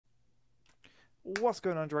What's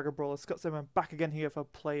going on, Dragon Brawler? Scott Simon back again here for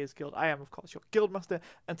Players Guild. I am, of course, your Guildmaster,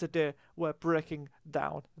 and today we're breaking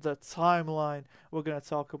down the timeline. We're going to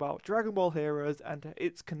talk about Dragon Ball Heroes and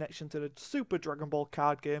its connection to the Super Dragon Ball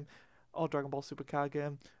card game, or Dragon Ball Super card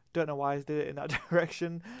game. Don't know why I did it in that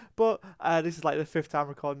direction, but this is like the fifth time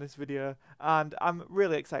recording this video, and I'm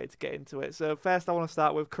really excited to get into it. So first I want to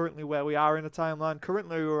start with currently where we are in the timeline.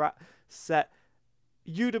 Currently we're at set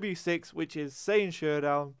UW6, which is Saiyan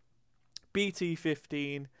Showdown,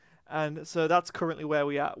 BT15, and so that's currently where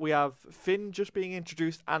we are. We have Finn just being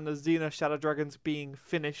introduced and the Xena Shadow Dragons being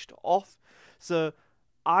finished off. So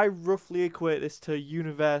I roughly equate this to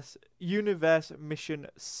Universe Mission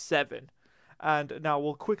 7. And now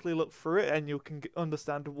we'll quickly look through it and you can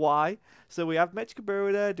understand why. So we have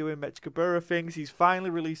Mechikabura there doing Mechikabura things. He's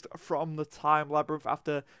finally released from the Time Labyrinth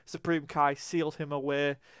after Supreme Kai sealed him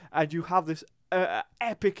away. And you have this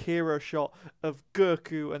epic hero shot of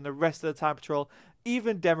Goku and the rest of the Time Patrol.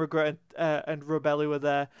 Even Demogorgon and Rebellu are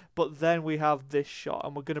there. But then we have this shot,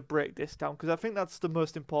 and we're going to break this down because I think that's the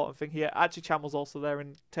most important thing here. Actually, Chamel's also there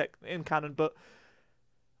in canon, but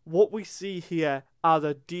what we see here are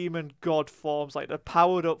the demon god forms, like the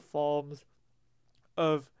powered up forms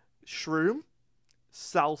of Shroom,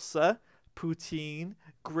 Salsa, Poutine,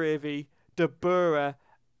 Gravy, Dabura,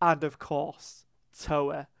 and of course,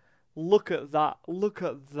 Toa. Look at that. Look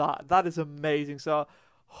at that. That is amazing. So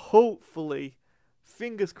hopefully,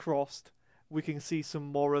 fingers crossed, we can see some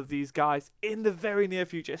more of these guys in the very near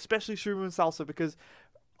future, especially Shroom and Salsa, because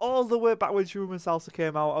all the way back when Shroom and Salsa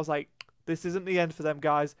came out, I was like, this isn't the end for them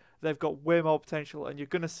guys. They've got way more potential, and you're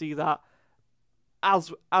going to see that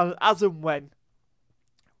as and when.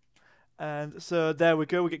 And so there we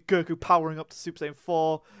go. We get Goku powering up to Super Saiyan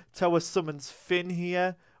 4. Toa summons Finn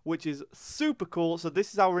here, which is super cool. So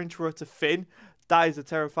this is our intro to Finn. That is a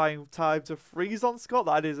terrifying time to freeze on, Scott.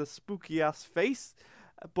 That is a spooky ass face.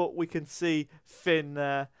 But we can see Finn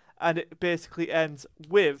there. And it basically ends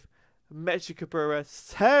with Mechikabura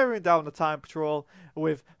tearing down the Time Patrol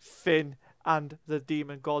with Finn and the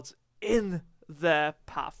Demon Gods in their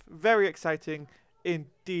path. Very exciting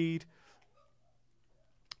indeed.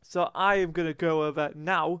 So I am going to go over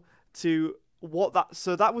now to what that...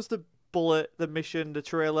 So that was the bullet, the mission, the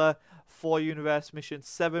trailer for Universe Mission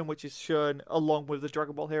 7, which is shown along with the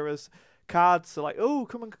Dragon Ball Heroes cards. So like, oh,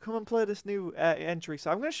 come and play this new entry.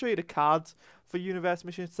 So I'm going to show you the cards for Universe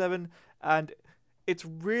Mission 7, and it's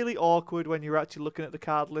really awkward when you're actually looking at the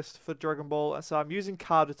card list for Dragon Ball. So I'm using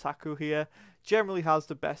Card Otaku here. Generally has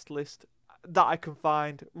the best list that I can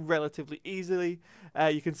find relatively easily.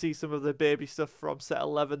 You can see some of the baby stuff from set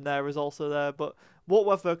 11 there is also there. But what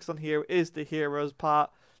we're focused on here is the heroes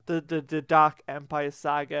part, the Dark Empire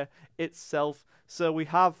Saga itself. So we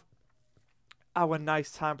have our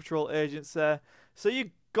nice Time Patrol agents there. So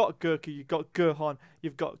you've got Goku, you've got Gohan,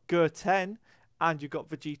 you've got Goten, and you've got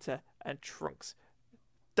Vegeta and Trunks.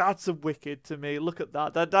 That's a wicked to me. Look at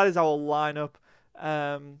that. That is our lineup.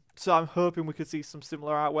 So I'm hoping we could see some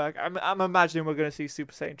similar artwork. I'm imagining we're going to see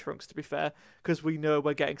Super Saiyan Trunks, to be fair, because we know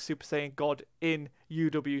we're getting Super Saiyan God in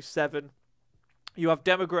UW7. You have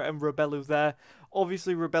Demogorgon and Rebellu there.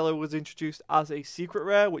 Obviously, Rebellu was introduced as a secret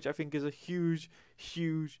rare, which I think is a huge,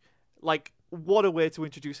 like, what a way to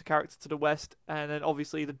introduce a character to the West. And then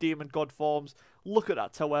obviously the Demon God forms. Look at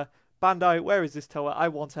that Toa. Bandai, where is this Toa? I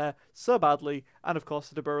want her so badly. And of course,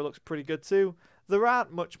 the Dabura looks pretty good too. There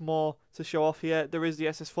aren't much more to show off here. There is the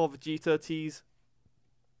SS4 Vegeta tease,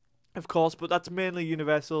 of course, but that's mainly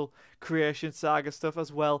Universal Creation Saga stuff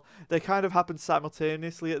as well. They kind of happened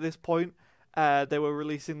simultaneously at this point. They were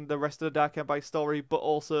releasing the rest of the Dark Empire story, but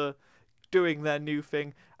also doing their new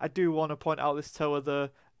thing. I do want to point out this Toa,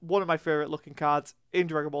 one of my favourite looking cards in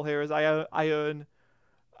Dragon Ball Heroes. I own,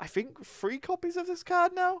 I think, 3 copies of this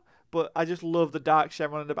card now. But I just love the dark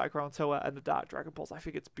Shenron in the background, Toa, and the dark Dragon Balls. I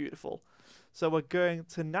think it's beautiful. So we're going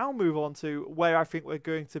to now move on to where I think we're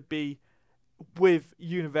going to be with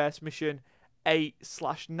Universe Mission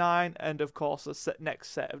 8/9, and of course the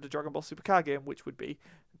next set of the Dragon Ball Super card game, which would be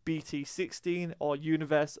BT16 or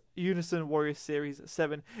Unison Warrior Series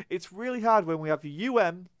 7. It's really hard when we have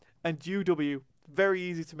UM and UW. Very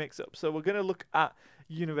easy to mix up. So we're going to look at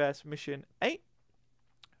Universe Mission 8,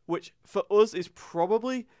 which for us is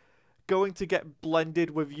probably going to get blended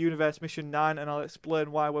with Universe Mission 9, and I'll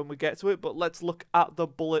explain why when we get to it, but let's look at the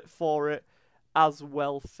bullet for it as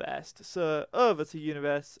well first. So over to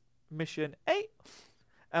Universe Mission 8,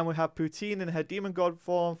 and we have Poutine in her Demon God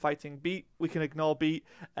form fighting Beat. We can ignore Beat.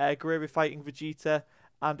 Gravy fighting Vegeta,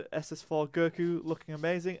 and SS4 Goku looking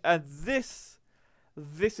amazing. And this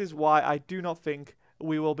is why I do not think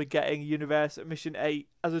we will be getting Universe Mission 8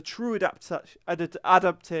 as a true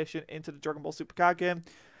adaptation into the Dragon Ball Super card game.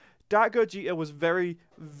 Dark Gogeta was very,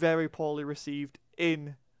 very poorly received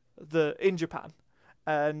in Japan,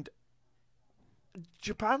 and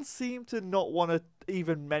Japan seemed to not want to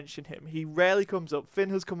even mention him. He rarely comes up. Finn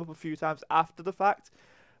has come up a few times after the fact,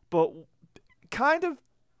 but kind of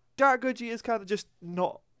Dark Gogeta is kind of just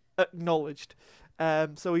not acknowledged.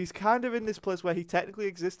 So he's kind of in this place where he technically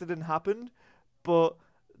existed and happened, but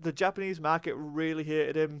the Japanese market really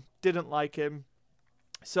hated him, didn't like him.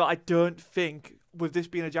 So I don't think, with this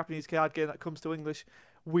being a Japanese card game that comes to English,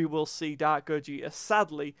 we will see Dark Gogeta.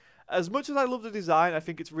 Sadly, as much as I love the design, I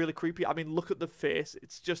think it's really creepy. I mean, look at the face;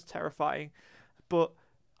 it's just terrifying. But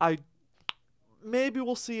maybe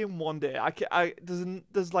we'll see him one day.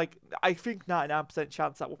 There's like, I think 99%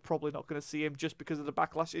 chance that we're probably not going to see him just because of the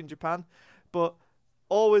backlash in Japan. But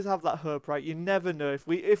always have that hope, right? You never know if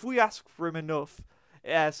we ask for him enough.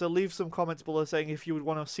 Yeah, so leave some comments below saying if you would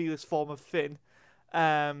want to see this form of Finn.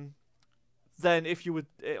 Then if you would,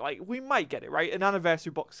 we might get it, right? An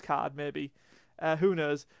anniversary box card, maybe. Who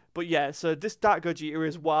knows? But yeah, so this Dark Gogeta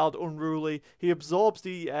is wild, unruly. He absorbs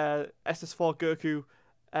the SS4 Goku,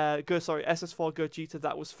 SS4 Gogeta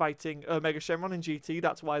that was fighting Omega Shenron in GT.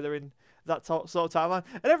 That's why they're in that sort of timeline.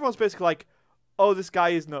 And everyone's basically like, oh, this guy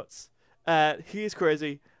is nuts. He is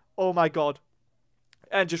crazy. Oh my god.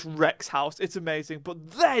 And just wrecks house. It's amazing.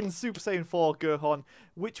 But then Super Saiyan 4 Gohan,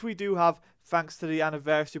 which we do have thanks to the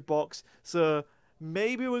anniversary box. So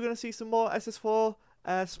maybe we're going to see some more SS4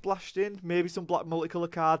 splashed in. Maybe some black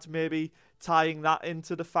multicolour cards. Maybe tying that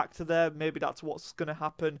into the factor there. Maybe that's what's going to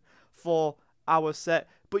happen for our set.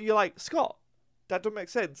 But you're like, Scott, that doesn't make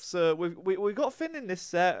sense. So we got Finn in this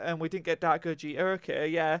set and we didn't get Dark Gogeta. Okay,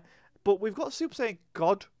 yeah. But we've got Super Saiyan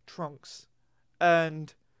God Trunks.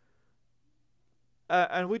 And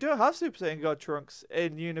we don't have Super Saiyan God Trunks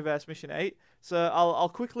in Universe Mission 8. So I'll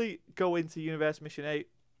quickly go into Universe Mission 8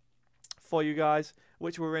 for you guys,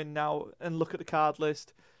 which we're in now, and look at the card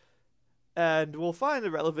list. And we'll find the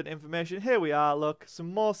relevant information. Here we are, look.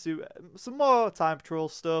 Some more Time Patrol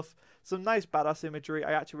stuff. Some nice badass imagery.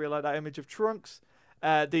 I actually really like that image of Trunks.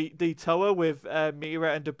 The Toa with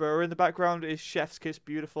Mira and Dabura in the background is chef's kiss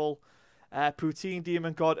beautiful. Poutine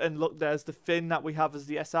Demon God, and look, there's the Finn that we have as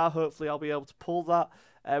the SR. Hopefully I'll be able to pull that.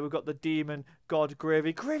 We've got the Demon God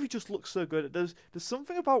Gravy. Gravy just looks so good. There's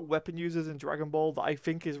something about weapon users in Dragon Ball that I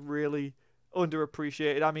think is really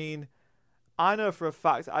underappreciated. I mean, I know for a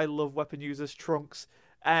fact I love weapon users. Trunks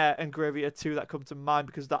and Gravy are two that come to mind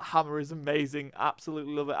because that hammer is amazing.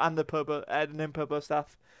 Absolutely love it. And the Nimpobo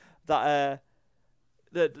staff that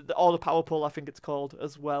all the power pull, I think it's called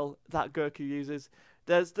as well, that Goku uses.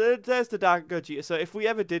 There's the Dark Gogeta. So if we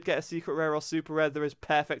ever did get a secret rare or super rare, there is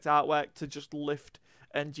perfect artwork to just lift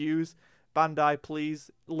and use. Bandai,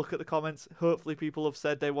 please look at the comments. Hopefully people have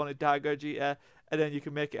said they wanted Dark Gogeta, and then you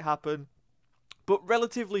can make it happen. But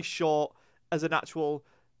relatively short as an actual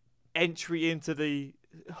entry into the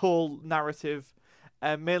whole narrative.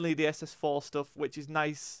 Mainly the SS4 stuff, which is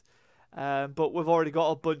nice. But we've already got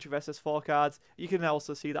a bunch of SS4 cards. You can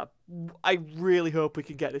also see that. I really hope we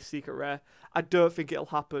can get this secret rare. I don't think it'll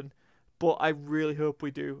happen, but I really hope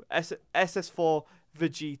we do. SS4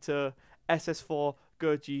 Vegeta, SS4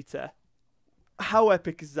 Gogeta. How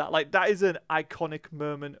epic is that? Like, that is an iconic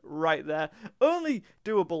moment right there. Only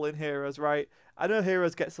doable in Heroes, right? I know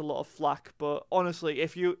Heroes gets a lot of flack, but honestly,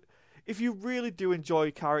 if you really do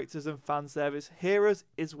enjoy characters and fan service, Heroes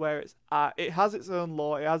is where it's at. It has its own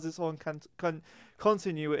lore, it has its own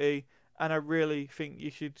continuity, and I really think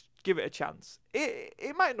you should give it a chance.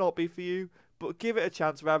 It might not be for you, but give it a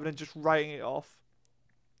chance rather than just writing it off.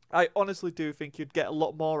 I honestly do think you'd get a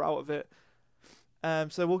lot more out of it.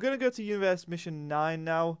 So we're going to go to Universe Mission 9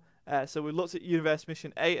 now. So we looked at Universe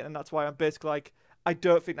Mission 8, and that's why I'm basically like, I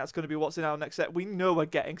don't think that's going to be what's in our next set. We know we're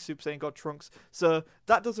getting Super Saiyan God Trunks, so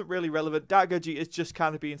that doesn't really relevant. Dark Gogeta is just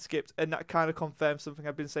kind of being skipped, and that kind of confirms something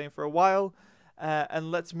I've been saying for a while.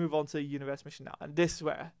 And let's move on to Universe Mission now. And this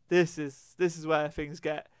is where things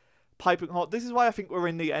get piping hot. This is why I think we're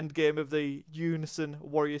in the end game of the Unison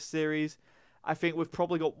Warriors series. I think we've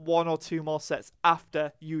probably got 1 or 2 more sets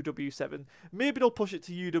after UW7. Maybe they'll push it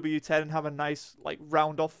to UW10 and have a nice like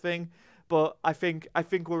round off thing, but I think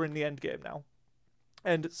we're in the end game now.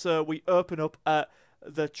 And so we open up at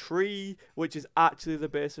the tree, which is actually the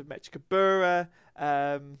base of Mechikabura.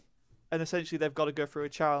 And essentially they've got to go through a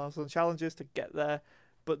challenge and challenges to get there.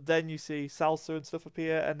 But then you see Salsa and stuff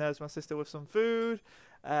appear, and there's my sister with some food.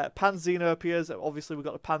 Panzino appears. Obviously we've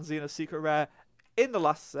got the Panzino secret rare in the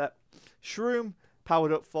last set. Shroom,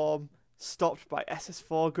 powered up form, stopped by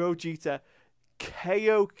SS4 Gogeta.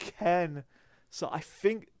 KO Ken. So I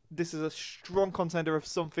think this is a strong contender of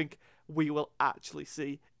something we will actually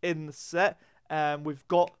see in the set. We've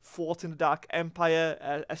got Fort in the Dark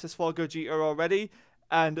Empire, SS4 Gogeta already,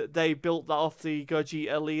 and they built that off the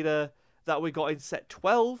Gogeta leader that we got in set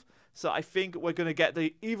 12. So I think we're going to get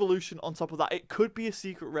the evolution on top of that. It could be a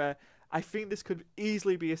secret rare. I think this could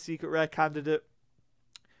easily be a secret rare candidate.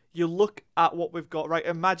 You look at what we've got, right?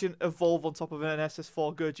 Imagine evolve on top of an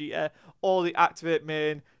SS4 Gogeta, or the activate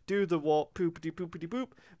main, do the warp, poopity poopity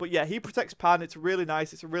poop. But yeah, he protects Pan. It's really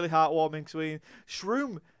nice. It's a really heartwarming scene.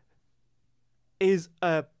 Shroom is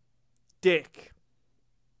a dick.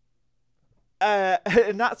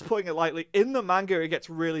 And that's putting it lightly. In the manga, it gets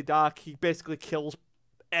really dark. He basically kills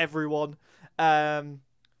everyone. And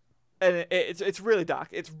it's really dark.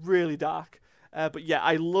 It's really dark. But yeah,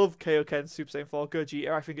 I love Kaioken Super Saiyan 4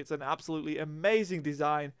 Gogeta. I think it's an absolutely amazing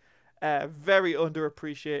design. Very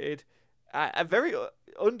underappreciated. Very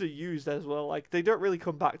underused as well. Like, they don't really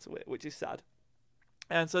come back to it, which is sad.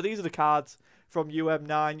 And so these are the cards from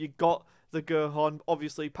UM9. You got the Gohan,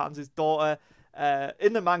 obviously Pan's daughter.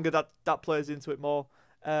 In the manga, that plays into it more.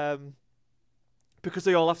 Because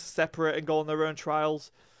they all have to separate and go on their own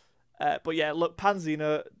trials. But yeah, look,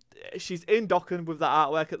 Panzina, she's in Dokkan with that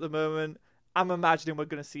artwork at the moment. I'm imagining we're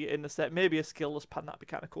going to see it in the set. Maybe a skillless Pan, that'd be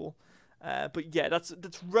kind of cool. But yeah, that's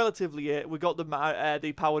relatively it. We got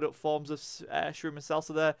the powered up forms of Shroom and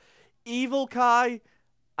Salsa there. Evil Kai,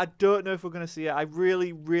 I don't know if we're going to see it. I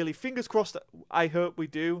really, really, fingers crossed, I hope we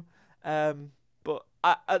do. But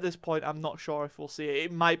at this point, I'm not sure if we'll see it.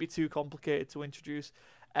 It might be too complicated to introduce.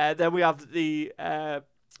 Then we have the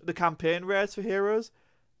campaign rares for heroes.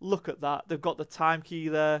 Look at that. They've got the time key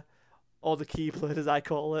there, or the keyblade as I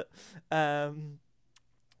call it. And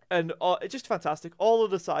it's just fantastic. All on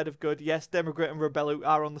the side of good. Yes, Demogrit and Rebellu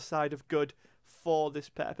are on the side of good for this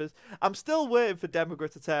purpose. I'm still waiting for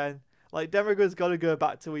Demogrit to turn. Like, Demogrit's got to go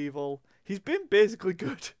back to evil. He's been basically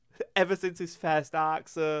good ever since his first arc,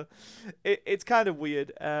 so it's kind of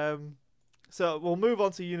weird. So we'll move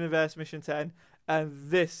on to Universe Mission 10, and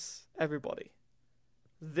this, everybody,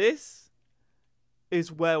 this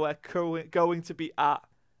is where we're going to be at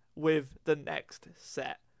with the next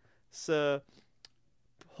set. So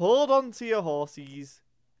hold on to your horses.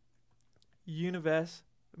 Universe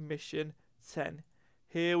Mission 10.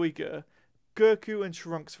 Here we go. Goku and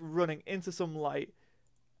Trunks running into some light.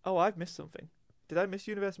 Oh, I've missed something. Did I miss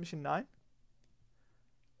Universe Mission 9?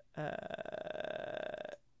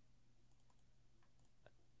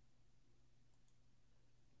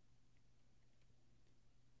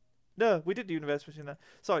 No, we did Universe Mission 9.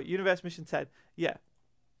 Sorry, Universe Mission 10. Yeah.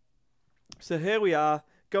 So here we are,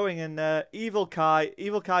 going in there. Evil Kai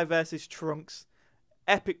versus Trunks.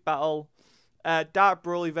 Epic battle. Dark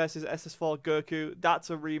Broly versus SS4 Goku. That's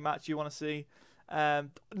a rematch you want to see.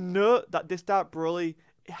 Note that this Dark Broly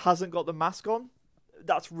hasn't got the mask on.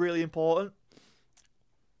 That's really important.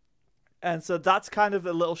 And so that's kind of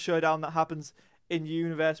a little showdown that happens in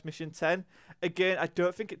Universe Mission 10. Again, I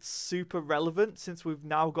don't think it's super relevant since we've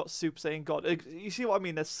now got Super Saiyan God. You see what I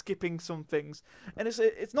mean? They're skipping some things. And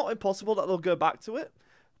it's not impossible that they'll go back to it.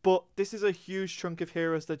 But this is a huge chunk of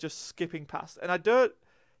heroes they're just skipping past. And I don't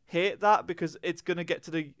hate that because it's going to get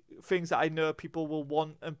to the things that I know people will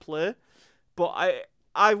want and play. But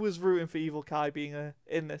I was rooting for Evil Kai being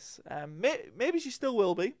in this. Maybe she still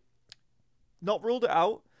will be. Not ruled it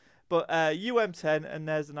out. But UM10, and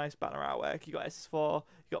there's a nice banner artwork. You got SS4,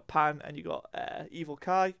 you got Pan, and you got Evil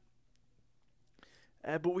Kai.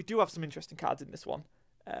 But we do have some interesting cards in this one.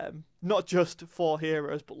 Not just for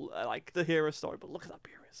heroes, but like the hero story. But look at that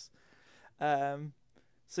Beerus.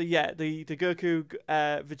 So yeah, the Goku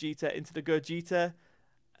Vegeta into the Gogeta.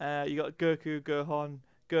 You got Goku, Gohan,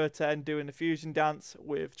 Goten doing the fusion dance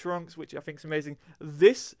with Trunks, which I think is amazing.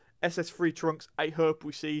 This SS3 Trunks, I hope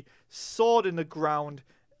we see. Sword in the ground,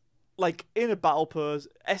 like in a battle pose.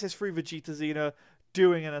 SS3 Vegeta Xeno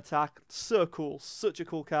doing an attack. So cool. Such a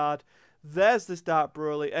cool card. There's this Dark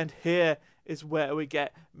Broly, and here is where we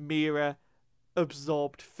get Mira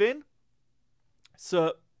absorbed Finn.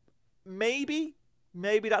 So maybe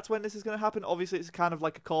that's when this is going to happen. Obviously, it's kind of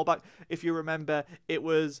like a callback. If you remember, it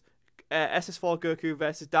was SS4 Goku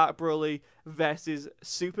versus Dark Broly versus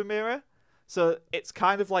Super Mira. So it's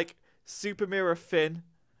kind of like Super Mira Finn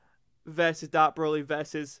versus Dark Broly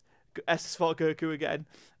versus SS4 Goku again.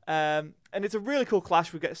 And it's a really cool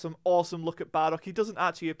clash. We get some awesome look at Bardock. He doesn't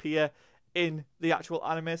actually appear in the actual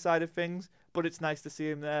anime side of things, but it's nice to see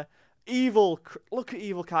him there. Look at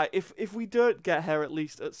Evil Kai. If we don't get her at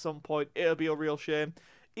least at some point, it'll be a real shame.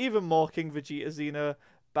 Even more King Vegeta Xeno,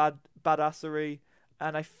 badassery,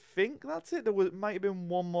 and I think that's it. Might have been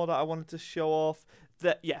one more that I wanted to show off.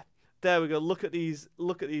 Yeah, There we go. Look at these.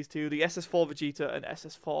 Look at these two. The SS4 Vegeta and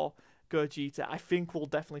SS4 Gogeta. I think we'll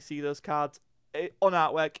definitely see those cards on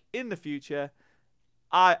artwork in the future.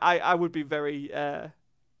 I would be very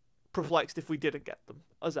perplexed if we didn't get them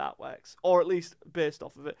as artworks, or at least based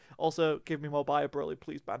off of it. Also, give me more Bio Broly,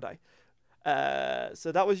 please, Bandai.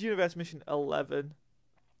 So that was Universe Mission 11.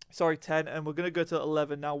 Sorry, 10, and we're gonna go to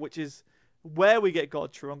 11 now, which is where we get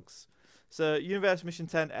God Trunks. So Universe Mission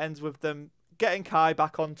 10 ends with them getting Kai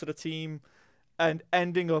back onto the team and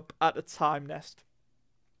ending up at the Time Nest.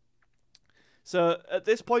 So at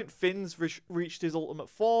this point, Finn's reached his ultimate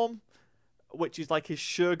form, which is like his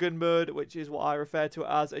Shogun mode, which is what I refer to it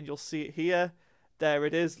as, and you'll see it here. There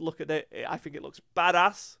it is. Look at it. I think it looks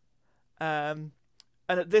badass. And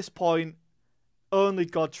at this point, only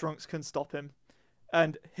God Trunks can stop him.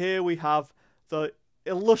 And here we have the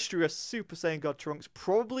illustrious Super Saiyan God Trunks,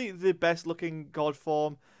 probably the best looking God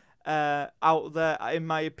form out there, in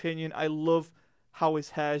my opinion. I love how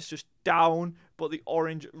his hair is just down, but the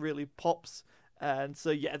orange really pops. And so,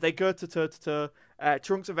 yeah, they go to toe-to-toe.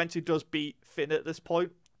 Trunks eventually does beat Finn at this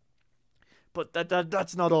point. But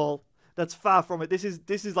that's not all. That's far from it. This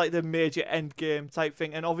is like the major end game type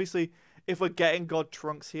thing. And obviously, if we're getting God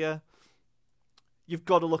Trunks here, you've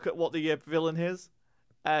got to look at what the villain is.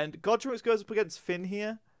 And God Trunks goes up against Finn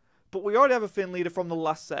here. But we already have a Finn leader from the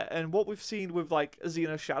last set. And what we've seen with, like,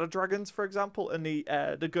 Xeno Shadow Dragons, for example, and the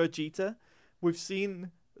Gogeta, we've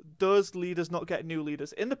seen those leaders not get new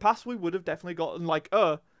leaders. In the past, we would have definitely gotten, like,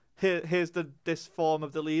 here's this form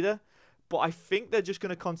of the leader. But I think they're just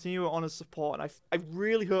going to continue it on as support. And I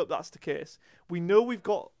really hope that's the case. We know we've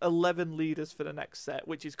got 11 leaders for the next set,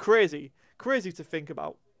 which is crazy. Crazy to think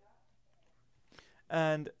about.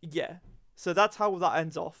 And, yeah. So that's how that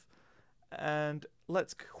ends off. And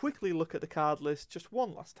let's quickly look at the card list just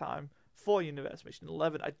one last time for Universe Mission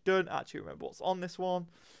 11. I don't actually remember what's on this one.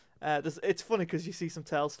 It's funny because you see some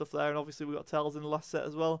Tails stuff there, and obviously we got Tails in the last set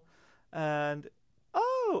as well. And,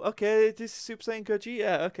 oh, okay, this is Super Saiyan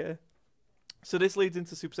Gogeta, okay. So this leads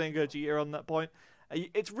into Super Saiyan Gogeta on that point.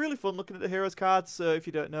 It's really fun looking at the heroes cards. So if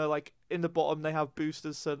you don't know, like in the bottom they have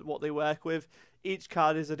boosters, so what they work with. Each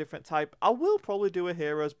card is a different type. I will probably do a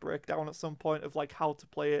heroes breakdown at some point of like how to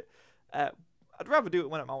play it. I'd rather do it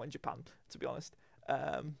when I'm out in Japan, to be honest.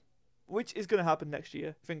 Which is going to happen next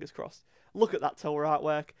year, fingers crossed. Look at that tower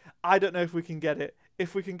artwork. I don't know if we can get it.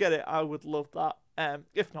 If we can get it, I would love that.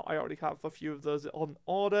 If not, I already have a few of those on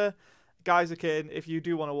order. Guys, again, if you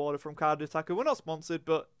do want to order from Card Attacker, we're not sponsored,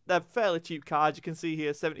 but they're fairly cheap cards. You can see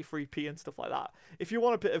here 73p and stuff like that. If you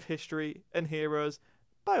want a bit of history and heroes,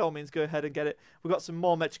 by all means, go ahead and get it. We've got some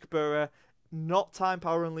more Mechikabura, not Time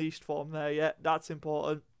Power Unleashed form there yet. That's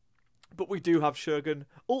important. But we do have Shogun,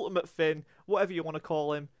 Ultimate Finn, whatever you want to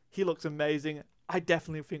call him. He looks amazing. I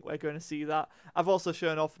definitely think we're going to see that. I've also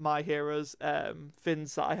shown off my heroes,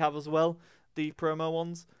 Finns that I have as well, the promo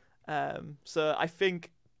ones. So I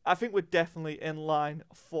think we're definitely in line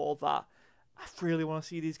for that. I really want to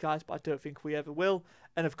see these guys, but I don't think we ever will.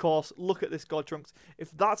 And of course, look at this God Trunks.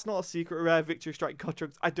 If that's not a secret rare Victory Strike God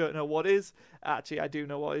Trunks, I don't know what is. Actually, I do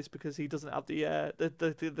know what is because he doesn't have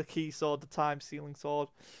the key sword, the time sealing sword.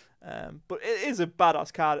 But it is a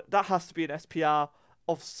badass card. That has to be an SPR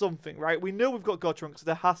of something, right? We know we've got God Trunks.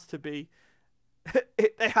 There has to be.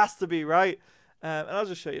 It has to be, right? And I'll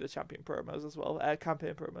just show you the champion promos as well.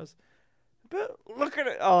 Campaign promos. But look at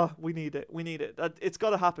it. Oh, we need it. We need it. It's got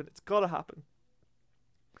to happen. It's got to happen.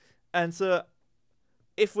 And so,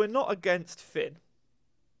 if we're not against Finn,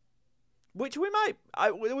 which we might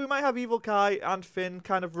have Evil Kai and Finn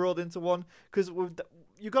kind of rolled into one, because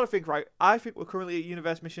you've got to think, right, I think we're currently at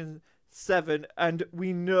Universe Mission 7, and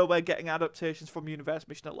we know we're getting adaptations from Universe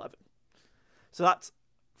Mission 11. So that's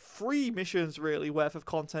 3 missions, really, worth of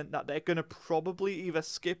content that they're going to probably either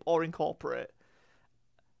skip or incorporate.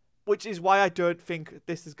 Which is why I don't think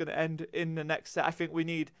this is going to end in the next set. I think we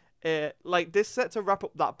need like this set to wrap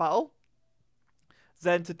up that battle,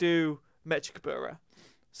 then to do Mechikabura.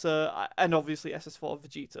 So and obviously SS4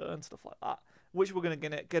 Vegeta and stuff like that, which we're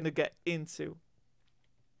gonna get into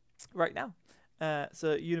right now.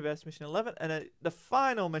 So Universe Mission 11, and the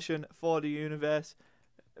final mission for the Universe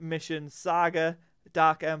Mission Saga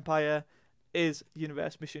Dark Empire is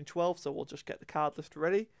Universe Mission 12. So we'll just get the card list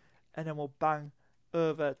ready, and then we'll bang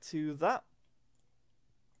over to that.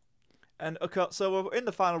 And okay, so we're in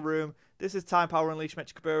the final room. This is Time Power Unleashed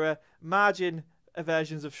Mechikabura. Margin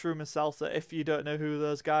versions of Shroom and Salsa, if you don't know who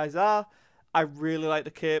those guys are. I really like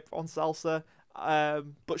the cape on Salsa.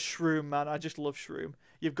 But Shroom, man, I just love Shroom.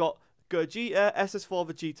 You've got Gogeta, SS4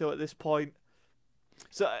 Vegito at this point.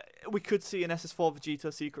 So we could see an SS4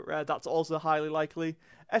 Vegito secret rare. That's also highly likely.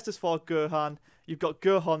 SS4 Gohan, You've got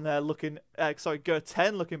Gohan there looking,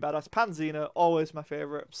 Goten looking badass. Panzina, always my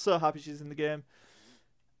favourite. I'm so happy she's in the game.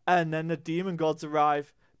 And then the demon gods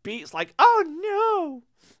arrive. Beat's like, oh no!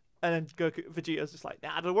 And then Vegeta's just like,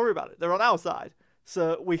 nah, don't worry about it. They're on our side.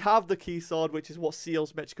 So we have the key sword, which is what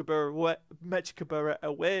seals Mechikabura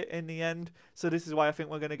away in the end. So this is why I think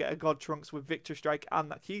we're going to get a God Trunks with Victor Strike and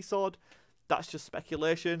that key sword. That's just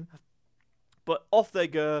speculation. But off they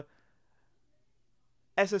go.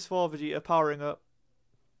 SS4 Vegeta powering up.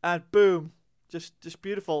 And boom. Just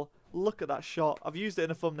beautiful. Look at that shot. I've used it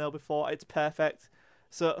in a thumbnail before. It's perfect.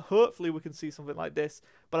 So hopefully we can see something like this.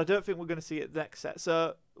 But I don't think we're going to see it next set.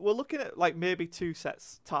 So we're looking at like maybe 2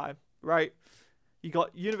 sets time, right? You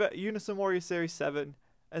got Unison Warrior Series 7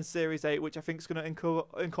 and Series 8, which I think is going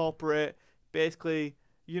to incorporate basically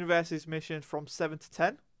Universe's mission from 7 to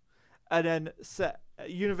 10. And then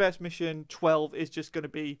Universe Mission 12 is just going to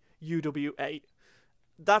be UW8.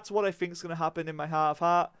 That's what I think is going to happen in my heart of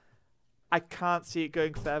heart. I can't see it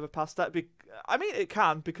going further past that. I mean, it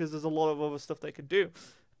can, because there's a lot of other stuff they can do.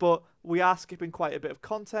 But we are skipping quite a bit of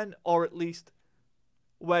content, or at least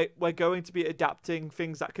we're going to be adapting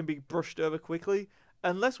things that can be brushed over quickly,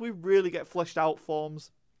 unless we really get fleshed out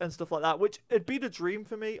forms and stuff like that, which it'd be the dream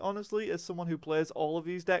for me, honestly, as someone who plays all of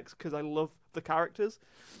these decks, because I love the characters.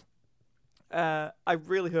 I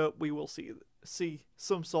really hope we will see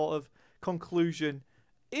some sort of conclusion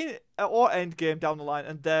or end game down the line,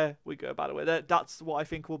 and there we go. By the way, that's what I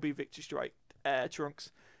think will be Victor Strike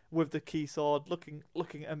Trunks with the key sword,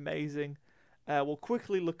 looking amazing. We'll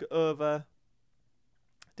quickly look over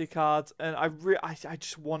the cards, and I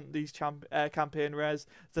just want these campaign rares.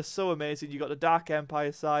 They're so amazing. You got the Dark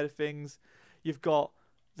Empire side of things. You've got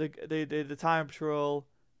the Time Patrol.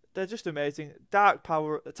 They're just amazing. Time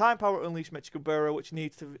Power Unleashed Mechikabura, which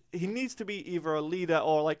needs to be either a leader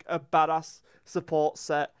or like a badass support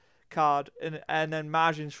set card, and then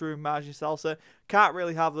Margin Shroom, Margin Salsa. Can't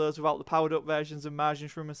really have those without the powered up versions of Margin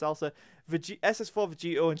Shroom and Salsa. SS4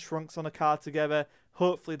 Vegito and Trunks on a card together.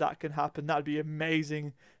 Hopefully that can happen. That'd be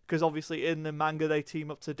amazing, because obviously in the manga they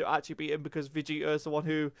team up to actually beat him, because Vegito is the one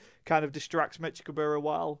who kind of distracts Mechikabura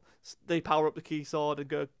while they power up the key sword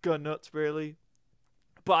and go nuts, really.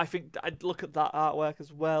 But I think I'd look at that artwork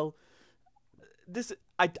as well.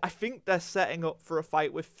 I think they're setting up for a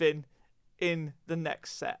fight with Finn in the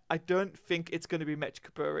next set. I don't think it's going to be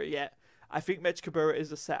Mechikabura yet. I think Mechikabura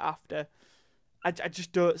is the set after. I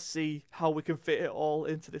just don't see how we can fit it all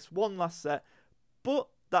into this one last set. But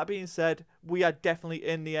that being said, we are definitely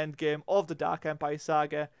in the end game of the Dark Empire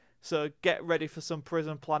Saga. So get ready for some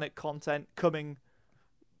Prison Planet content coming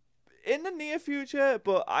in the near future.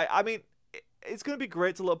 But I mean, it's going to be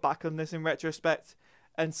great to look back on this in retrospect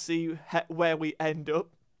and see where we end up,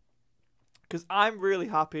 because I'm really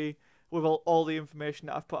happy with all the information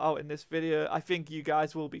that I've put out in this video. I think you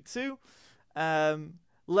guys will be too.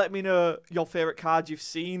 Let me know your favourite cards you've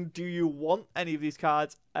seen. Do you want any of these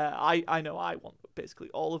cards? I know I want basically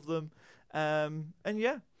all of them. And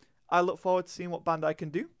yeah, I look forward to seeing what Bandai can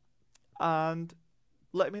do. And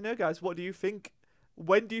let me know, guys, what do you think?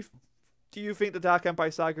 When do you think the Dark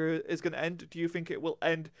Empire Saga is going to end? Do you think it will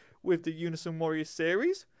end with the Unison Warriors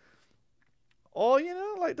series? Or, you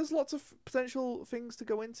know, like, there's lots of potential things to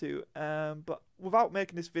go into. But without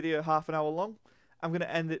making this video half an hour long, I'm going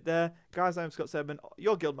to end it there. Guys, I'm Scott Sedman,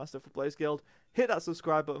 your Guildmaster for Players Guild. Hit that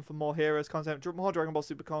subscribe button for more Heroes content, more Dragon Ball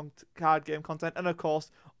Super card game content, and of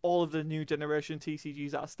course, all of the new generation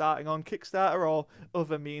TCGs that are starting on Kickstarter or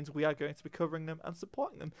other means. We are going to be covering them and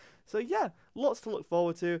supporting them. So yeah, lots to look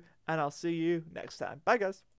forward to, and I'll see you next time. Bye, guys.